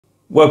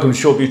Welcome to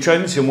Short View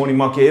Trading, your morning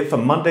market here for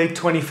Monday,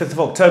 25th of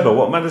October.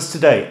 What matters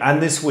today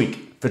and this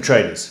week for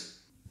traders?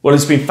 Well,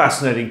 it's been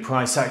fascinating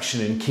price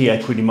action in key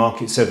equity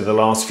markets over the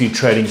last few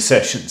trading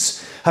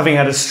sessions. Having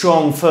had a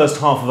strong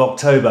first half of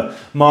October,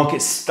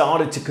 markets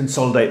started to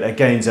consolidate their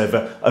gains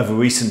over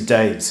recent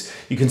days.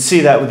 You can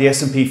see that with the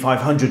S&P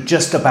 500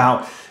 just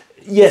about,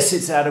 yes,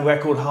 it's at a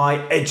record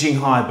high, edging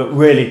high, but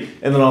really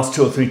in the last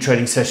 2 or 3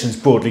 trading sessions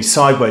broadly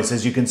sideways,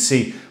 as you can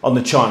see on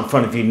the chart in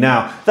front of you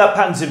now. That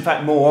pattern's in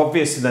fact more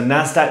obvious in the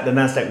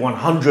Nasdaq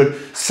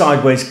 100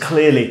 sideways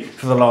clearly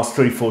for the last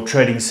 3-4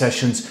 trading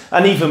sessions,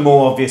 and even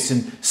more obvious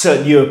in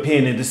certain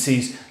European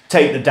indices.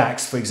 Take the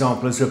DAX, for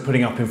example, as we're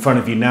putting up in front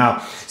of you now,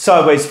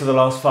 sideways for the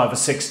last 5 or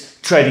 6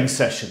 trading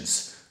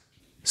sessions.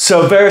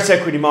 So various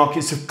equity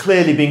markets have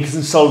clearly been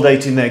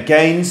consolidating their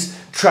gains,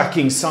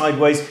 tracking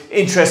sideways.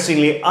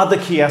 Interestingly, other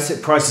key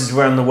asset prices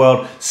around the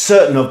world,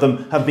 certain of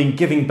them have been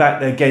giving back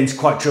their gains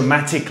quite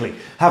dramatically.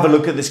 Have a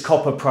look at this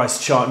copper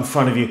price chart in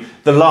front of you.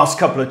 The last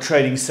couple of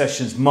trading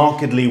sessions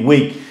markedly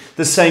weak.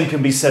 The same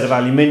can be said of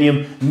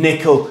aluminium,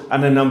 nickel,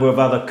 and a number of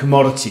other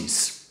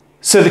commodities.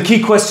 So the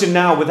key question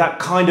now with that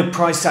kind of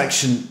price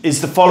action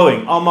is the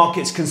following. Are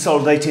markets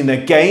consolidating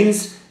their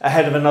gains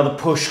ahead of another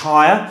push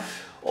higher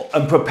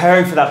and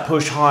preparing for that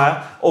push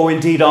higher, or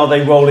indeed are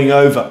they rolling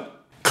over?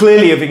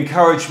 Clearly of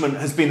encouragement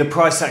has been the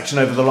price action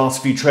over the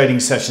last few trading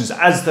sessions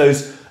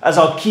as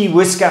our key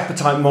risk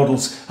appetite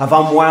models have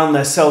unwound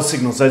their sell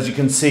signals, as you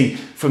can see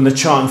from the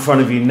chart in front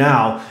of you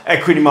now.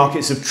 Equity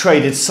markets have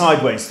traded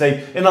sideways.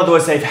 In other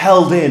words, they've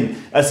held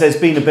in as there's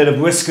been a bit of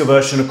risk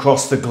aversion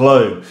across the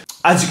globe.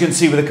 As you can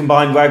see with the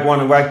combined Rag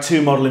 1 and Rag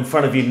 2 model in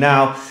front of you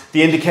now,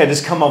 the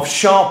indicator's come off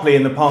sharply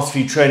in the past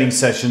few trading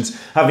sessions,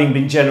 having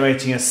been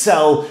generating a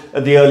sell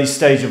at the early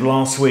stage of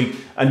last week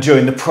and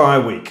during the prior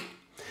week.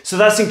 So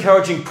that's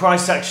encouraging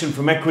price action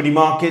from equity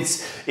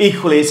markets.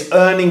 Equally, it's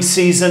earnings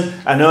season,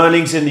 and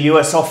earnings in the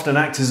US often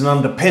act as an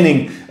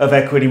underpinning of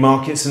equity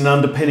markets and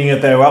underpinning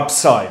of their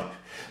upside.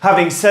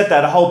 Having said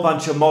that, a whole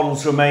bunch of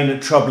models remain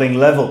at troubling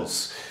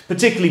levels,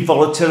 particularly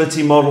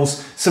volatility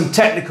models, some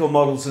technical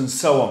models and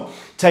so on.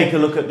 Take a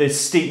look at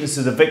this steepness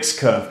of the VIX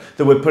curve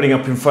that we're putting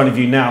up in front of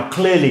you now,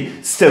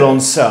 clearly still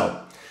on sell.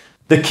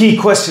 The key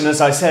question, as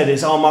I said,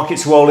 is are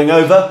markets rolling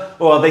over,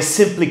 or are they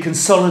simply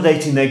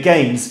consolidating their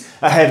gains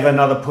ahead of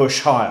another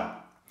push higher?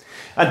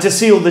 And to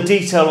see all the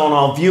detail on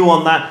our view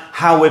on that,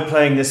 how we're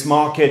playing this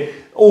market,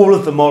 all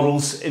of the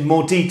models in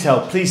more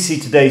detail, please see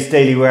today's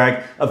Daily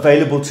Rag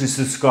available to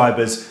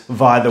subscribers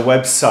via the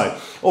website.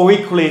 Or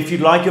equally, if you'd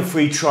like a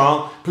free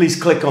trial,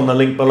 please click on the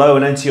link below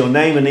and enter your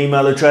name and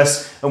email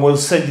address, and we'll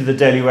send you the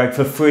Daily Rag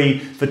for free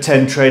for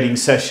 10 trading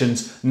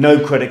sessions, no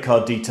credit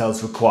card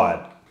details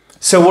required.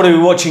 So what are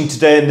we watching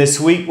today and this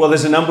week? Well,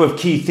 there's a number of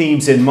key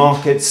themes in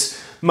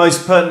markets.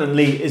 Most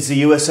pertinently is the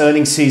US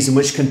earnings season,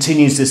 which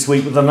continues this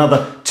week with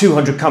another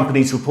 200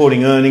 companies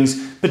reporting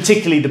earnings,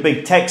 particularly the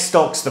big tech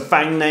stocks, the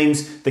FANG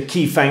names, the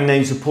key FANG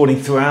names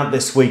reporting throughout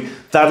this week.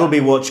 That'll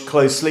be watched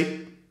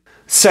closely.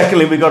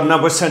 Secondly, we've got a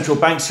number of central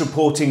banks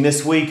reporting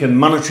this week and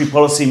monetary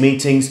policy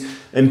meetings,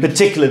 in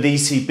particular the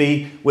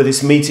ECB with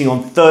its meeting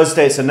on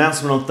Thursday, its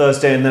announcement on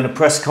Thursday, and then a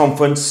press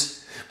conference.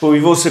 But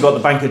we've also got the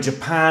Bank of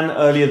Japan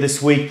earlier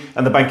this week,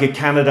 and the Bank of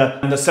Canada,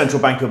 and the Central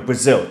Bank of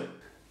Brazil.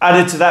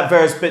 Added to that,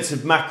 various bits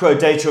of macro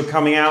data are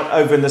coming out.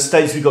 Over in the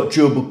States, we've got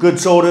durable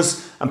goods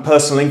orders and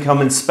personal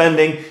income and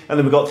spending, and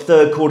then we've got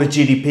third quarter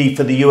GDP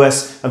for the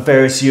US and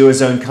various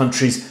Eurozone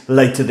countries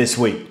later this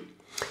week.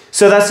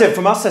 So that's it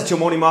from us. That's your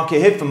morning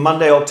market here for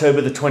Monday,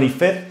 October the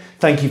 25th.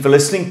 Thank you for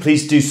listening.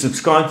 Please do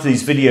subscribe to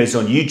these videos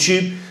on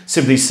YouTube.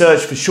 Simply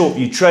search for Short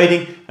View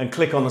Trading and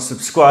click on the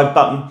subscribe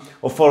button,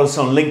 or follow us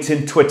on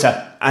LinkedIn,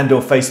 Twitter,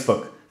 and/or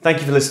Facebook. Thank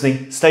you for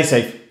listening. Stay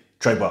safe.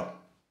 Trade well.